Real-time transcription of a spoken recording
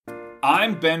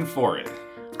I'm Ben Forrid.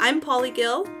 I'm Polly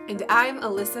Gill. And I'm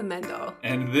Alyssa Mendel.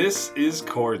 And this is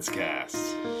Chordscast.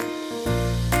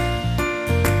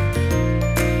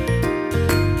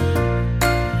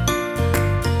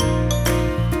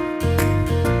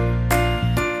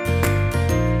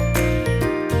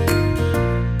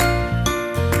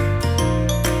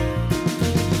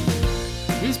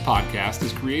 This podcast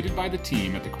is created by the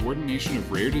team at the Coordination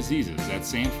of Rare Diseases at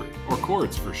Sanford, or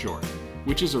CORDS for short,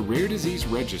 which is a rare disease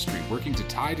registry working to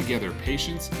tie together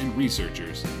patients and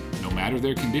researchers, no matter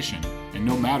their condition and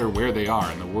no matter where they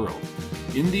are in the world.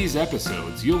 In these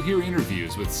episodes, you'll hear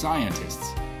interviews with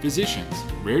scientists, physicians,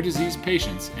 rare disease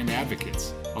patients, and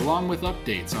advocates, along with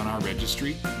updates on our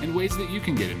registry and ways that you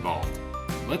can get involved.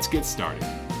 Let's get started.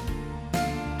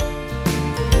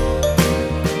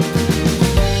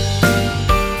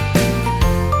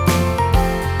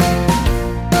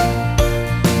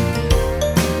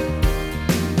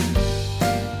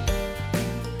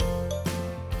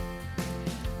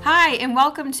 Hi, and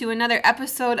welcome to another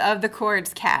episode of the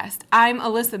Chordscast. I'm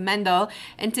Alyssa Mendel,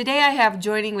 and today I have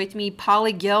joining with me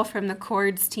Polly Gill from the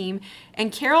Chords team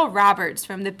and Carol Roberts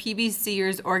from the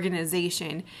PBCers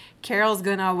organization. Carol's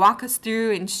going to walk us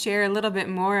through and share a little bit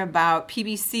more about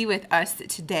PBC with us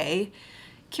today.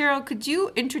 Carol, could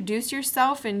you introduce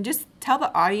yourself and just tell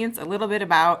the audience a little bit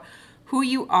about who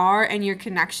you are and your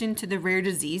connection to the rare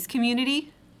disease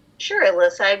community? Sure,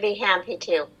 Alyssa, I'd be happy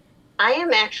to. I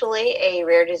am actually a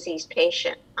rare disease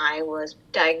patient. I was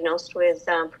diagnosed with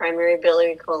primary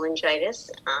biliary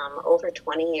cholangitis over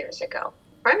 20 years ago.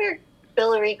 Primary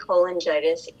biliary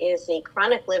cholangitis is a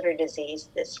chronic liver disease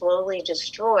that slowly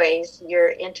destroys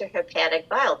your intrahepatic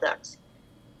bile ducts.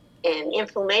 And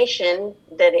inflammation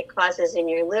that it causes in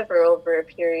your liver over a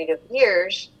period of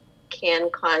years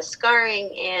can cause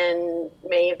scarring and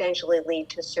may eventually lead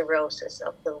to cirrhosis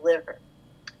of the liver.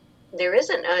 There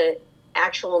isn't an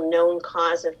actual known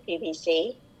cause of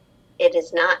PBC. It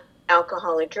is not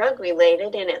alcohol or drug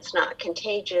related, and it's not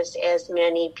contagious as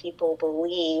many people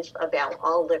believe about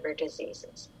all liver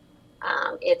diseases.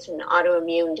 It's an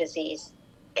autoimmune disease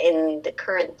in the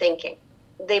current thinking.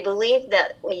 They believe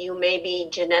that you may be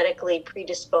genetically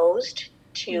predisposed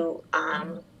to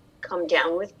come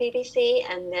down with PBC,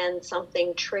 and then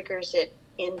something triggers it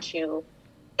into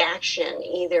action,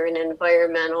 either an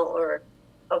environmental or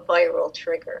a viral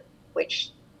trigger, which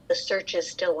the search is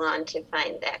still on to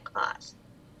find that cause.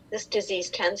 This disease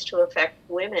tends to affect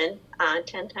women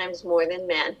 10 times more than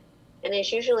men, and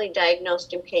is usually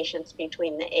diagnosed in patients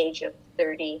between the age of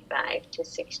 35 to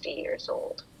 60 years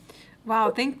old.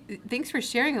 Wow, thanks for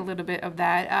sharing a little bit of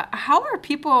that. How are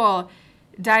people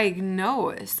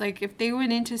diagnosed? Like, if they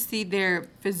went in to see their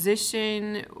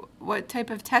physician, what type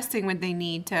of testing would they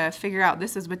need to figure out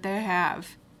this is what they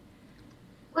have?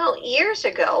 Well, years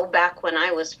ago, back when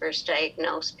I was first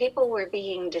diagnosed, people were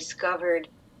being discovered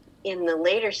in the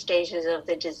later stages of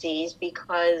the disease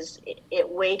because it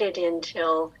waited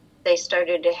until they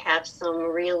started to have some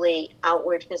really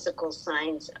outward physical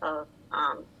signs of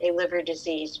a liver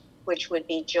disease, which would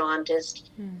be jaundice,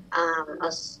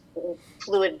 a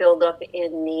fluid buildup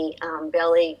in the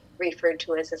belly referred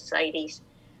to as ascites.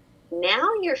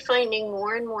 Now you're finding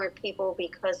more and more people,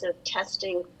 because of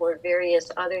testing for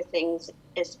various other things,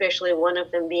 especially one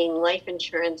of them being life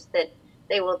insurance, that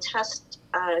they will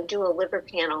do a liver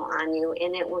panel on you,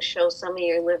 and it will show some of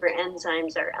your liver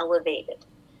enzymes are elevated.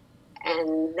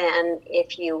 And then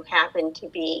if you happen to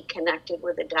be connected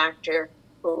with a doctor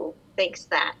who thinks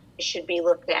that it should be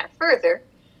looked at further,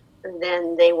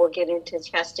 then they will get into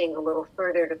testing a little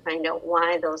further to find out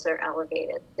why those are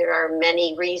elevated. There are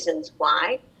many reasons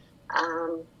why.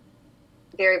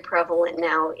 Very prevalent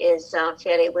now is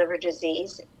fatty liver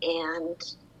disease,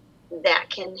 and that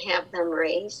can have them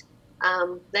raise.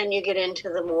 Then you get into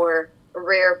the more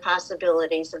rare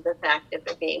possibilities of the fact of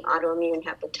it being autoimmune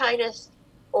hepatitis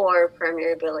or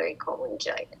primary biliary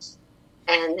cholangitis.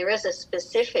 And there is a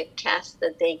specific test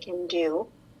that they can do.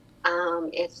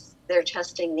 They're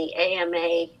testing the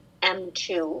AMA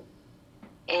M2,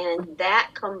 and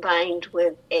that combined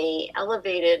with a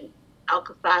elevated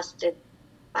alkylphosphatase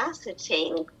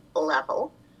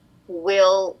level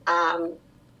will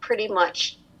pretty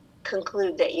much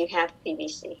conclude that you have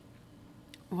PBC.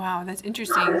 Wow, that's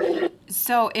interesting.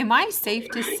 So am I safe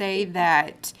to say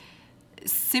that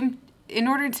in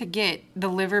order to get the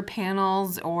liver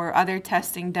panels or other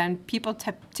testing done, people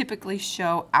typically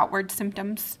show outward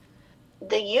symptoms?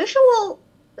 The usual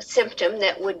symptom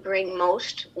that would bring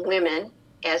most women,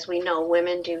 as we know,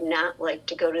 women do not like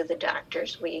to go to the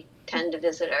doctors. We tend to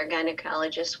visit our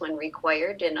gynecologist when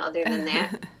required, and other than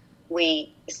that,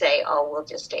 we say, oh, we'll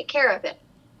just take care of it.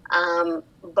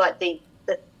 But the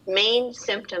main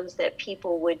symptoms that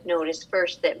people would notice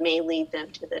first that may lead them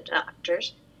to the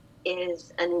doctors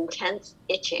is an intense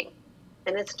itching.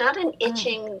 And it's not an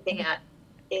itching that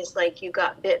is like you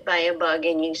got bit by a bug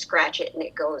and you scratch it and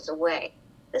it goes away.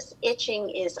 This itching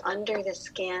is under the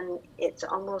skin. It's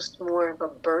almost more of a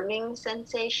burning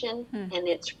sensation, and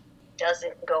it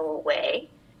doesn't go away.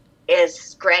 As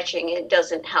scratching, it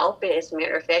doesn't help. As a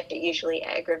matter of fact, it usually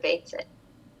aggravates it.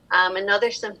 Another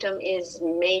symptom is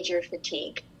major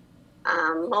fatigue.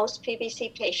 Most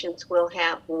PBC patients will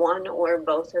have one or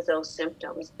both of those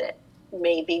symptoms that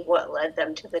may be what led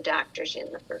them to the doctors in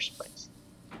the first place.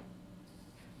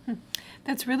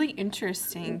 That's really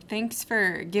interesting. Thanks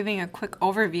for giving a quick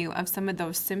overview of some of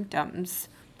those symptoms.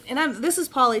 And this is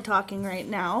Polly talking right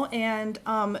now. And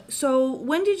so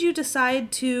when did you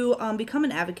decide to become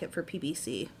an advocate for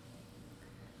PBC?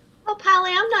 Well,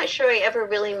 Polly, I'm not sure I ever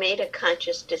really made a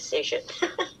conscious decision.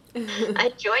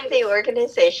 I joined the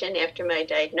organization after my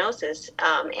diagnosis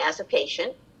as a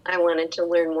patient. I wanted to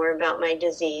learn more about my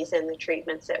disease and the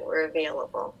treatments that were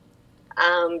available.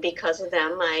 Because of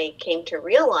them, I came to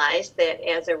realize that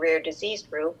as a rare disease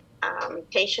group,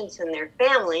 patients and their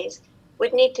families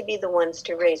would need to be the ones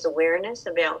to raise awareness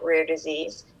about rare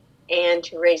disease and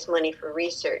to raise money for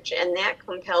research. And that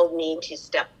compelled me to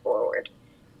step forward.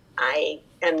 I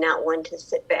am not one to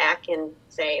sit back and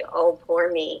say, oh,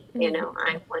 poor me. You know,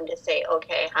 I'm one to say,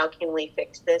 okay, how can we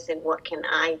fix this and what can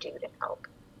I do to help?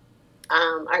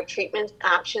 Our treatment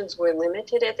options were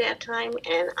limited at that time,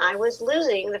 and I was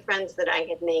losing the friends that I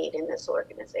had made in this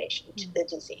organization to the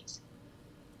disease.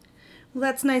 Well,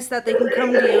 that's nice that they can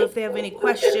come to you if they have any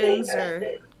questions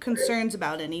or concerns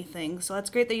about anything. So that's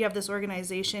great that you have this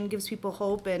organization. Gives people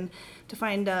hope and to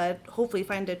find, hopefully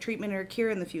find a treatment or a cure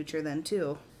in the future then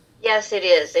too. Yes, it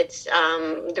is. It's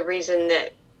the reason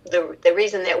that the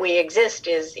reason that we exist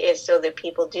is so that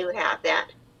people do have that.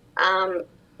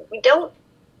 We don't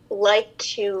like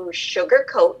to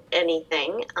sugarcoat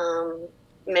anything.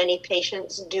 Many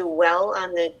patients do well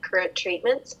on the current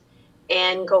treatments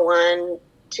and go on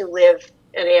to live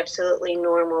an absolutely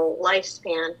normal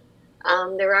lifespan.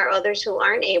 There are others who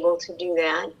aren't able to do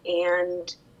that,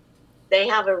 and they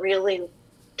have a really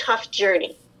tough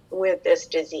journey with this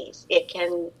disease. It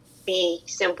can be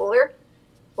simpler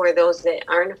for those that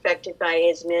aren't affected by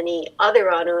as many other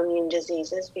autoimmune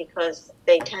diseases because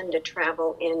they tend to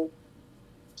travel in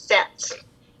sets.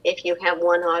 If you have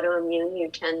one autoimmune, you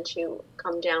tend to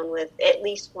come down with at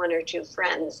least one or two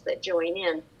friends that join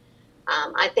in.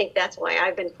 I think that's why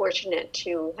I've been fortunate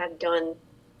to have done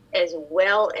as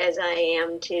well as I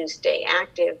am to stay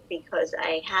active, because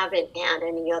I haven't had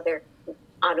any other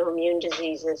autoimmune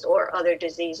diseases or other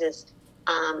diseases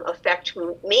affect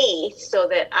me, so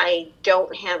that I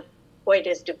don't have quite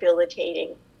as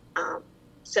debilitating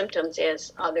symptoms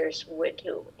as others would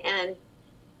do. And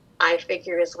I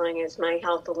figure as long as my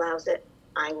health allows it,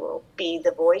 I will be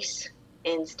the voice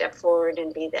and step forward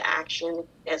and be the action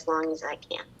as long as I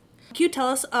can. Can you tell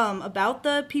us about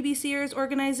the PBCers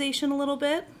organization a little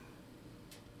bit?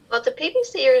 Well, the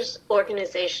PBCers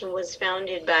organization was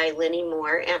founded by Linnie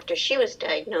Moore after she was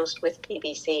diagnosed with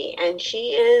PBC, and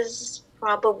she is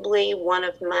probably one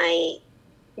of my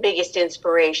biggest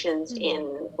inspirations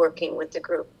in working with the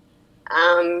group.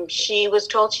 She was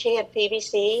told she had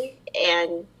PBC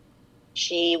and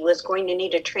she was going to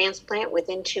need a transplant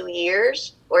within 2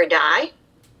 years or die.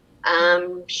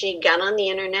 She got on the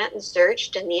internet and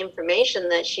searched, and the information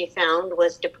that she found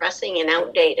was depressing and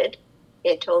outdated.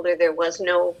 It told her there was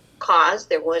no cause,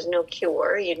 there was no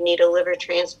cure. You'd need a liver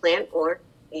transplant or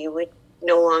you would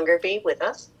no longer be with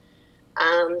us.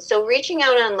 So reaching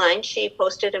out online, she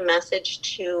posted a message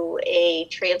to a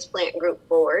transplant group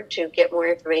board to get more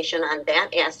information on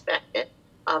that aspect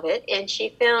of it, and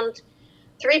she found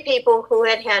 3 people who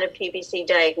had had a PBC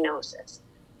diagnosis.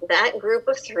 That group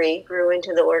of 3 grew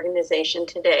into the organization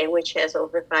today, which has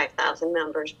over 5,000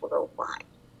 members worldwide.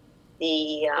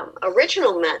 The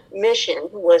original mission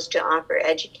was to offer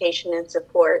education and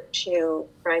support to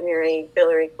primary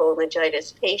biliary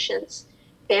cholangitis patients,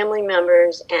 family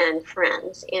members, and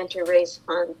friends, and to raise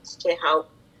funds to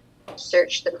help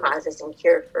search the causes and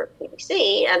cure for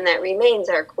PBC, and that remains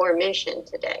our core mission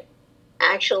today.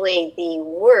 Actually, the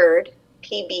word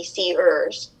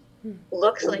PBCers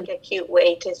looks like a cute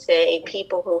way to say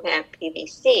people who have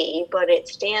PBC, but it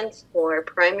stands for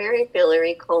Primary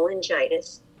Biliary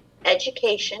Cholangitis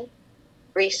Education,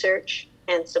 Research,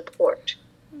 and Support.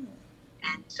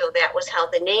 And so that was how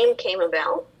the name came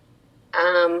about.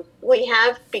 We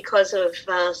have, because of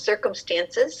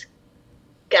circumstances,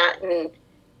 gotten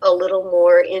a little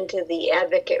more into the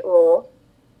advocate role.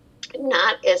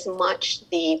 not as much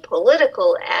the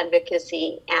political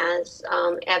advocacy as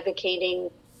advocating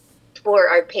for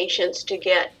our patients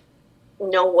to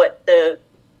know what the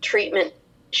treatment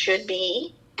should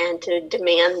be and to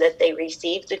demand that they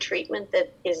receive the treatment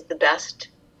that is the best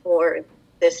for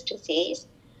this disease,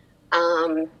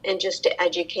 and just to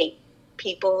educate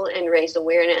people and raise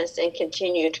awareness and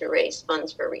continue to raise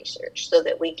funds for research so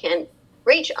that we can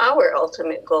reach our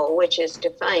ultimate goal, which is to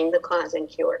find the cause and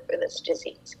cure for this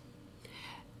disease.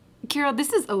 Carol,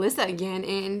 this is Alyssa again,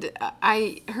 and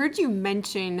I heard you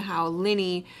mention how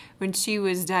Linny, when she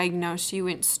was diagnosed, she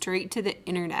went straight to the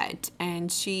internet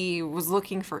and she was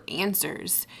looking for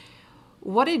answers.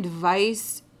 What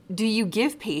advice do you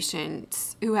give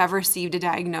patients who have received a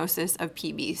diagnosis of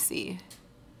PBC?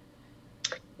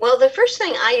 Well, the first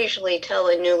thing I usually tell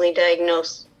a newly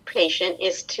diagnosed patient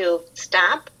is to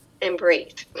stop and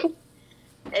breathe.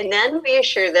 And then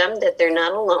reassure them that they're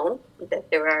not alone, that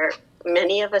there are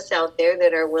many of us out there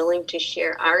that are willing to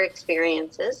share our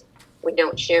experiences. We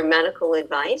don't share medical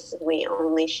advice. We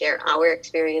only share our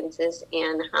experiences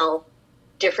and how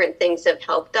different things have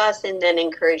helped us, and then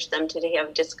encourage them to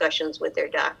have discussions with their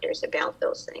doctors about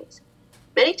those things.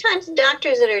 Many times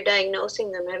doctors that are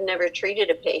diagnosing them have never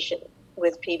treated a patient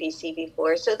with PBC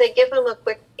before, so they give them a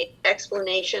quick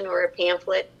explanation or a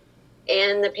pamphlet,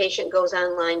 and the patient goes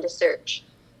online to search.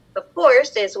 Of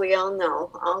course, as we all know,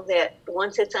 all that,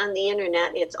 once it's on the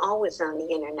internet, it's always on the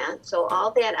internet. So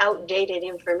all that outdated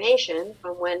information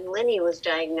from when Linny was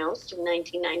diagnosed in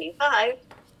 1995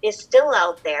 is still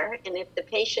out there. And if the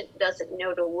patient doesn't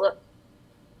know to look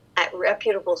at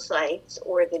reputable sites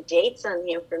or the dates on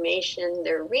the information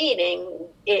they're reading,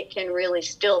 it can really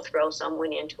still throw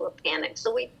someone into a panic.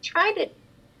 So we try to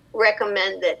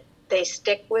recommend that they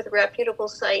stick with reputable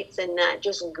sites and not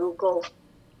just Google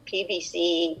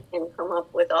PBC and come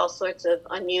up with all sorts of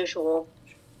unusual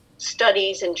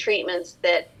studies and treatments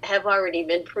that have already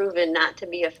been proven not to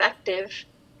be effective.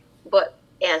 But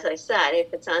as I said,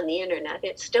 if it's on the internet,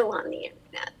 it's still on the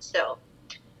internet. So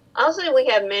also we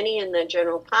have many in the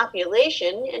general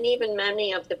population, and even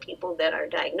many of the people that are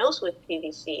diagnosed with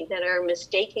PBC, that are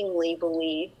mistakenly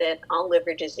believe that all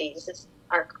liver diseases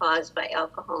are caused by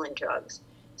alcohol and drugs.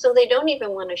 So they don't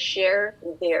even want to share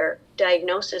their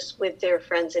diagnosis with their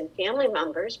friends and family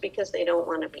members because they don't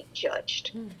want to be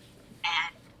judged. And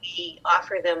we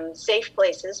offer them safe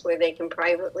places where they can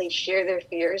privately share their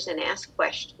fears and ask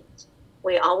questions.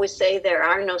 We always say there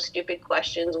are no stupid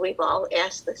questions. We've all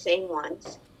asked the same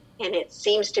ones. And it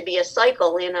seems to be a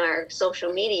cycle in our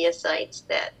social media sites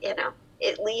that,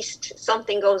 at least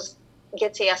something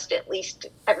gets asked at least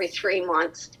every 3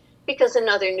 months, because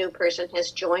another new person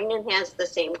has joined and has the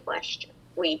same question.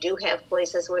 We do have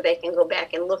places where they can go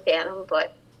back and look at them,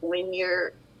 but when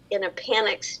you're in a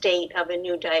panic state of a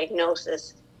new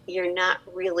diagnosis, you're not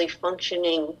really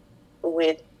functioning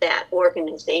with that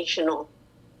organizational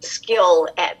skill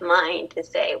at mind to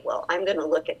say, well, I'm going to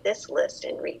look at this list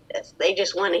and read this. They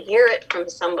just want to hear it from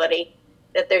somebody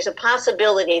that there's a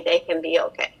possibility they can be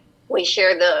okay. We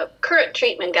share the current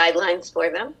treatment guidelines for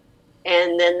them,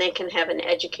 and then they can have an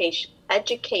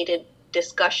educated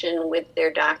discussion with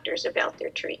their doctors about their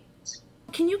treatments.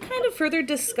 Can you kind of further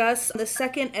discuss the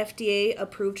second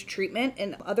FDA-approved treatment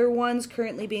and other ones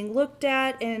currently being looked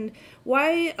at, and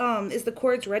why is the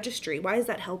CORDS registry, why is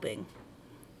that helping?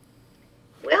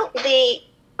 Well, the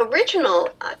original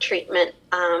treatment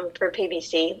for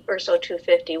PBC, Urso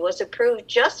 250, was approved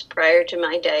just prior to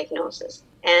my diagnosis.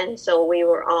 And so we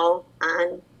were all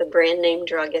on the brand name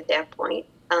drug at that point.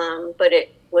 But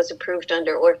it was approved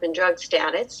under orphan drug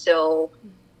status. So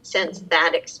since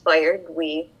that expired,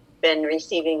 we've been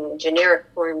receiving generic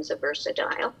forms of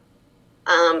Ursodiol.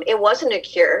 It wasn't a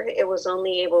cure. It was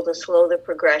only able to slow the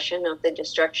progression of the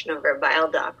destruction of our bile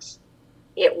ducts.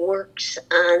 It works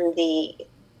on the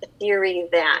theory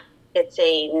that it's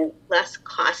a less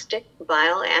caustic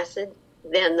bile acid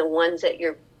than the ones that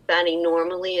your body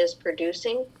normally is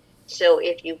producing. So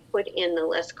if you put in the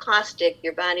less caustic,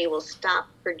 your body will stop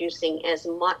producing as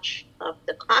much of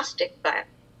the caustic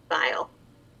bile.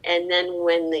 And then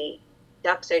when the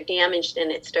ducts are damaged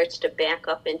and it starts to back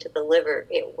up into the liver,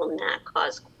 it will not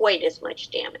cause quite as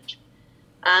much damage.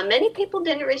 Many people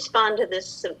didn't respond to this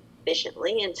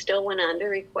sufficiently and still went on to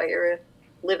require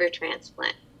a liver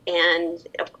transplant. And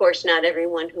of course, not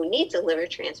everyone who needs a liver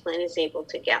transplant is able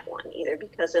to get one, either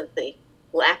because of the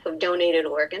lack of donated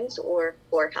organs or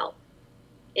poor health.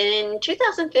 In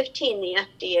 2015, the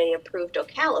FDA approved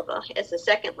Ocaliva as a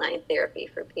second-line therapy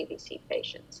for PBC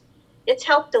patients. It's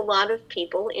helped a lot of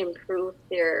people improve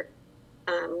their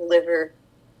liver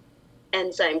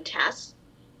enzyme tests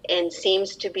and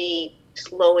seems to be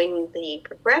slowing the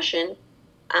progression.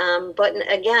 But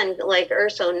again, like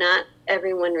Urso, not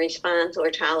everyone responds or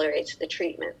tolerates the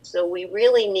treatment. So we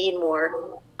really need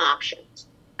more options.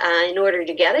 In order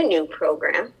to get a new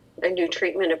program, a new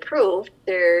treatment approved,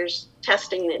 there's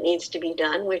testing that needs to be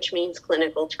done, which means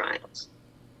clinical trials.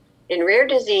 In rare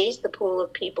disease, the pool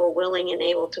of people willing and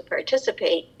able to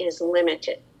participate is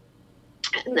limited.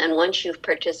 And then once you've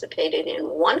participated in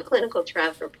one clinical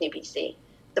trial for PBC,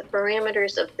 the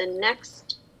parameters of the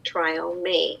next trial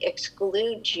may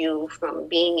exclude you from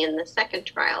being in the second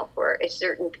trial for a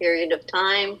certain period of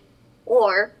time,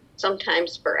 or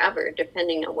sometimes forever,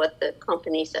 depending on what the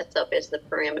company sets up as the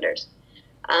parameters.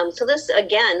 So this,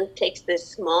 again, takes this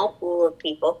small pool of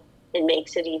people and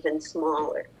makes it even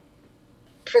smaller.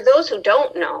 For those who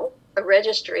don't know, a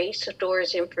registry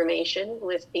stores information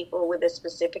with people with a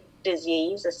specific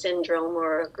disease, a syndrome,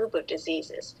 or a group of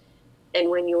diseases. And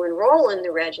when you enroll in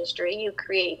the registry, you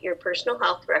create your personal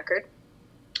health record,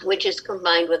 which is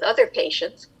combined with other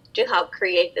patients to help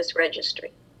create this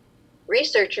registry.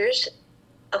 Researchers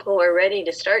who are ready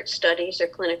to start studies or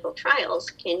clinical trials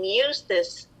can use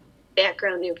this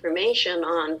background information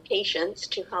on patients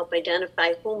to help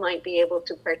identify who might be able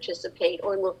to participate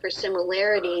or look for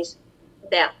similarities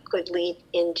that could lead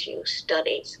into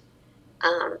studies.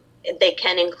 They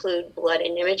can include blood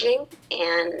and imaging,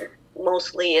 and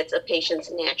mostly it's a patient's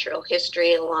natural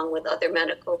history along with other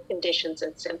medical conditions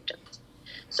and symptoms.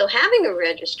 So having a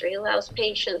registry allows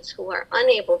patients who are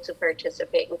unable to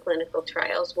participate in clinical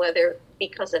trials, whether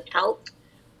because of health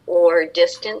or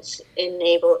distance and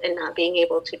not being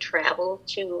able to travel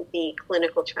to the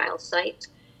clinical trial sites.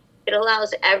 It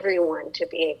allows everyone to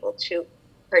be able to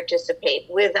participate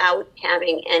without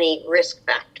having any risk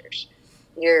factors.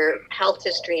 Your health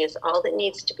history is all that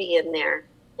needs to be in there,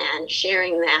 and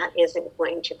sharing that isn't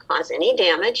going to cause any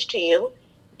damage to you,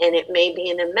 and it may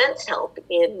be an immense help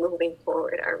in moving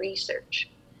forward our research.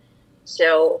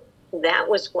 So that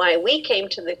was why we came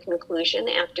to the conclusion,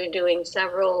 after doing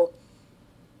several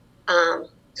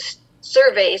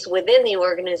surveys within the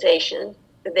organization,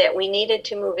 that we needed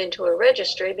to move into a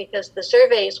registry, because the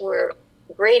surveys were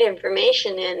great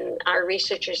information and our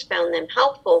researchers found them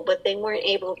helpful, but they weren't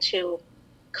able to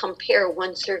compare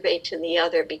one survey to the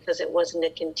other because it wasn't a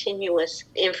continuous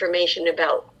information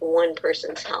about one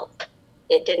person's health.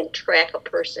 It didn't track a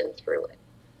person through it.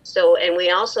 So, and we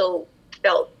also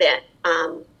felt that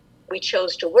we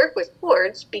chose to work with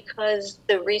CORDS because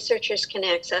the researchers can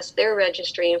access their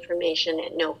registry information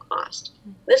at no cost.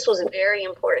 This was very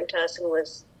important to us and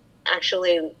was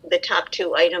actually the top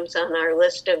 2 items on our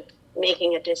list of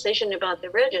making a decision about the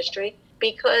registry,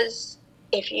 because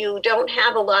if you don't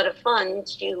have a lot of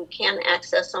funds, you can't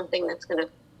access something that's going to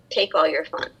take all your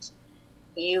funds.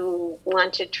 You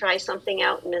want to try something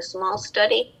out in a small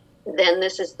study, then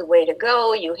this is the way to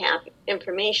go. You have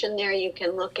information there, you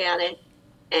can look at it.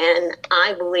 And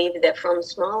I believe that from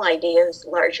small ideas,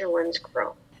 larger ones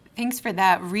grow. Thanks for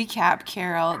that recap,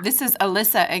 Carol. This is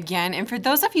Alyssa again. And for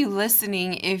those of you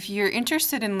listening, if you're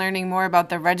interested in learning more about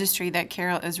the registry that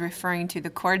Carol is referring to, the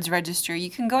CORDS registry, you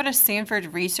can go to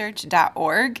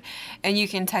sanfordresearch.org and you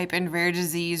can type in Rare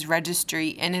Disease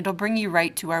Registry and it'll bring you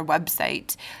right to our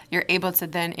website. You're able to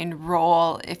then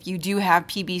enroll if you do have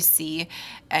PBC,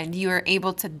 and you are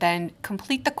able to then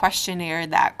complete the questionnaire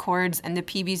that CORDS and the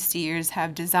PBCers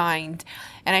have designed.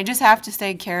 And I just have to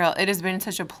say, Carol, it has been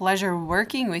such a pleasure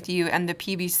working with you and the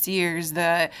PBCers.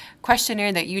 The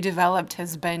questionnaire that you developed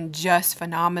has been just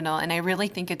phenomenal, and I really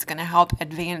think it's going to help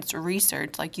advance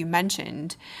research, like you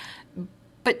mentioned.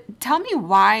 But tell me,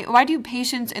 why do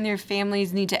patients and their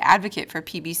families need to advocate for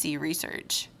PBC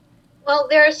research? Well,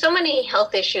 there are so many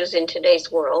health issues in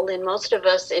today's world, and most of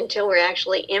us, until we're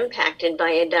actually impacted by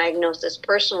a diagnosis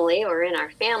personally or in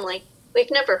our family,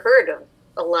 we've never heard of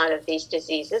a lot of these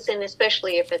diseases, and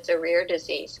especially if it's a rare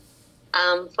disease.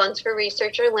 Funds for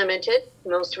research are limited.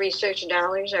 Most research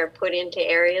dollars are put into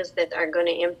areas that are going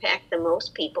to impact the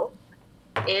most people.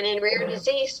 And in rare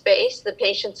disease space, the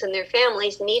patients and their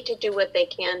families need to do what they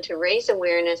can to raise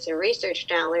awareness and research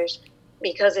dollars,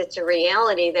 because it's a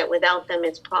reality that without them,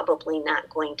 it's probably not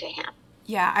going to happen.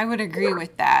 Yeah, I would agree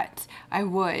with that. I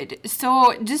would.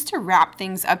 So just to wrap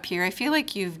things up here, I feel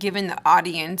like you've given the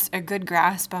audience a good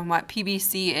grasp on what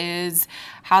PBC is,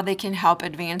 how they can help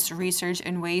advance research,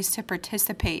 and ways to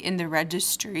participate in the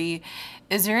registry.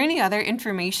 Is there any other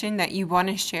information that you want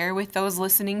to share with those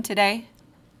listening today?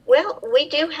 Well, we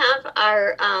do have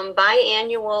our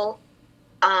biannual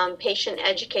patient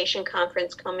education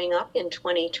conference coming up in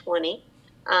 2020.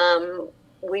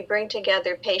 We bring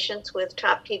together patients with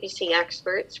top PBC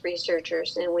experts,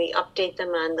 researchers, and we update them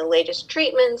on the latest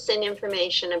treatments and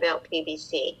information about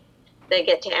PBC. They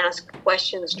get to ask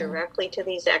questions directly to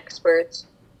these experts.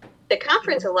 The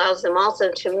conference allows them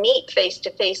also to meet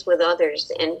face-to-face with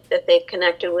others and that they've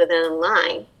connected with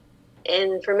online.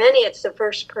 And for many, it's the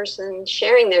first person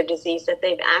sharing their disease that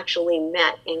they've actually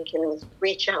met and can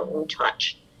reach out and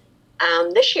touch.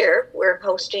 This year, we're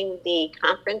hosting the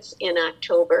conference in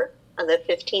October, the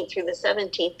 15th through the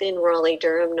 17th in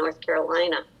Raleigh-Durham, North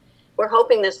Carolina. We're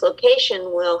hoping this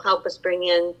location will help us bring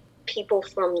in people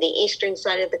from the eastern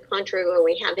side of the country where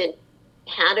we haven't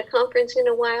had a conference in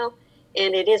a while.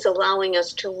 And it is allowing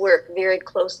us to work very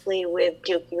closely with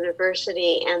Duke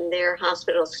University and their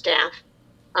hospital staff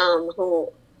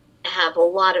who have a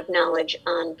lot of knowledge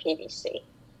on PBC.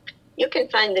 You can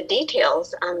find the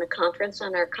details on the conference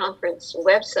on our conference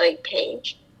website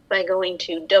page by going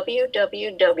to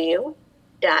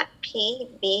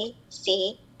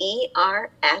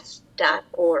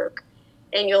www.pbcers.org.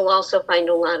 And you'll also find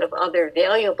a lot of other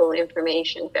valuable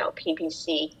information about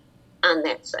PBC on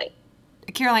that site.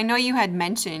 Carol, I know you had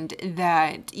mentioned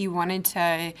that you wanted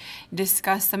to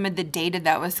discuss some of the data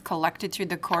that was collected through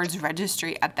the CORDS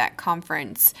registry at that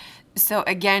conference. So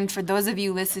again, for those of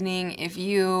you listening, if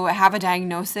you have a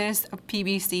diagnosis of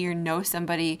PBC or know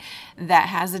somebody that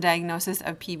has a diagnosis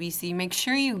of PBC, make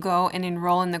sure you go and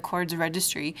enroll in the CORDS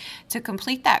registry to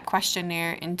complete that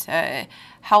questionnaire and to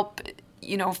help,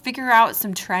 figure out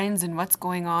some trends and what's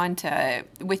going on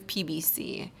with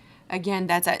PBC. Again,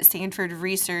 that's at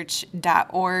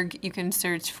sanfordresearch.org. You can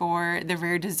search for the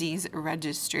Rare Disease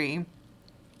Registry.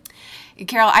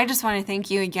 Carol, I just want to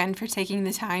thank you again for taking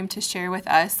the time to share with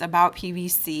us about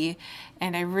PBC,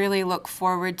 and I really look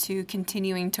forward to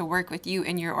continuing to work with you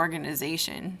and your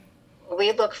organization.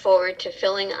 We look forward to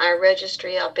filling our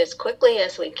registry up as quickly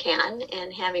as we can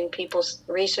and having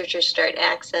researchers start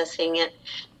accessing it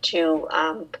to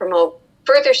promote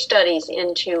further studies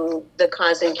into the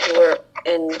cause and cure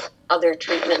and other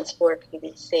treatments for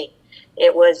PBC.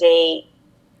 It was a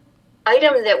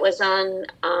item that was on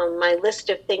my list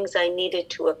of things I needed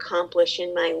to accomplish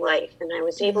in my life, and I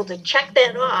was able to check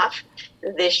that off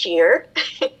this year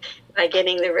by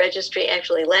getting the registry,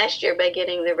 actually last year by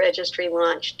getting the registry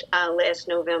launched last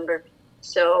November.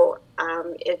 So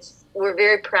we're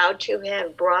very proud to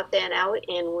have brought that out,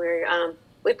 and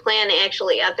we plan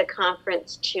actually at the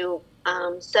conference to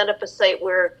set up a site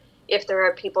where if there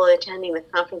are people attending the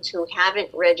conference who haven't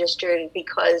registered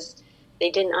because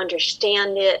they didn't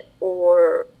understand it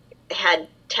or had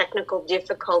technical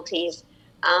difficulties,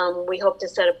 we hope to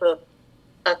set up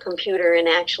a computer and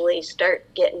actually start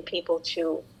getting people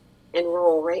to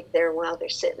enroll right there while they're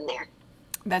sitting there.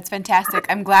 That's fantastic.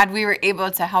 I'm glad we were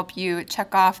able to help you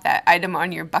check off that item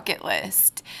on your bucket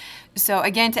list. So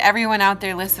again, to everyone out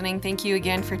there listening, thank you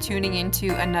again for tuning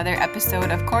into another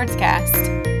episode of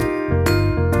CORDScast.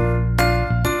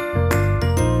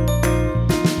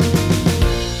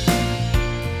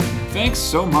 Thanks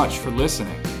so much for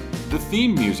listening. The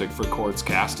theme music for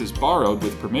CORDScast is borrowed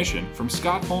with permission from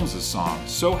Scott Holmes' song,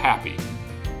 So Happy.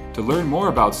 To learn more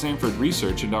about Sanford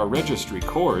Research and our registry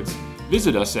CORDS,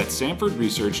 visit us at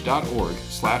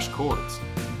sanfordresearch.org/CORDS.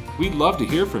 We'd love to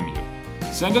hear from you.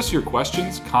 Send us your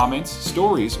questions, comments,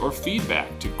 stories, or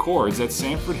feedback to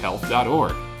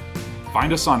cords@sanfordhealth.org.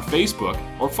 Find us on Facebook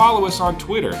or follow us on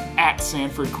Twitter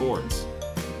 @SanfordCords.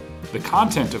 The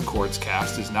content of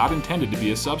CORDScast is not intended to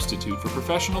be a substitute for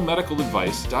professional medical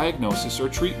advice, diagnosis, or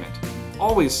treatment.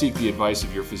 Always seek the advice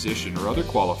of your physician or other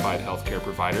qualified healthcare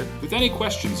provider with any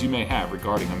questions you may have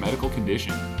regarding a medical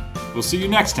condition. We'll see you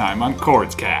next time on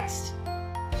CORDScast.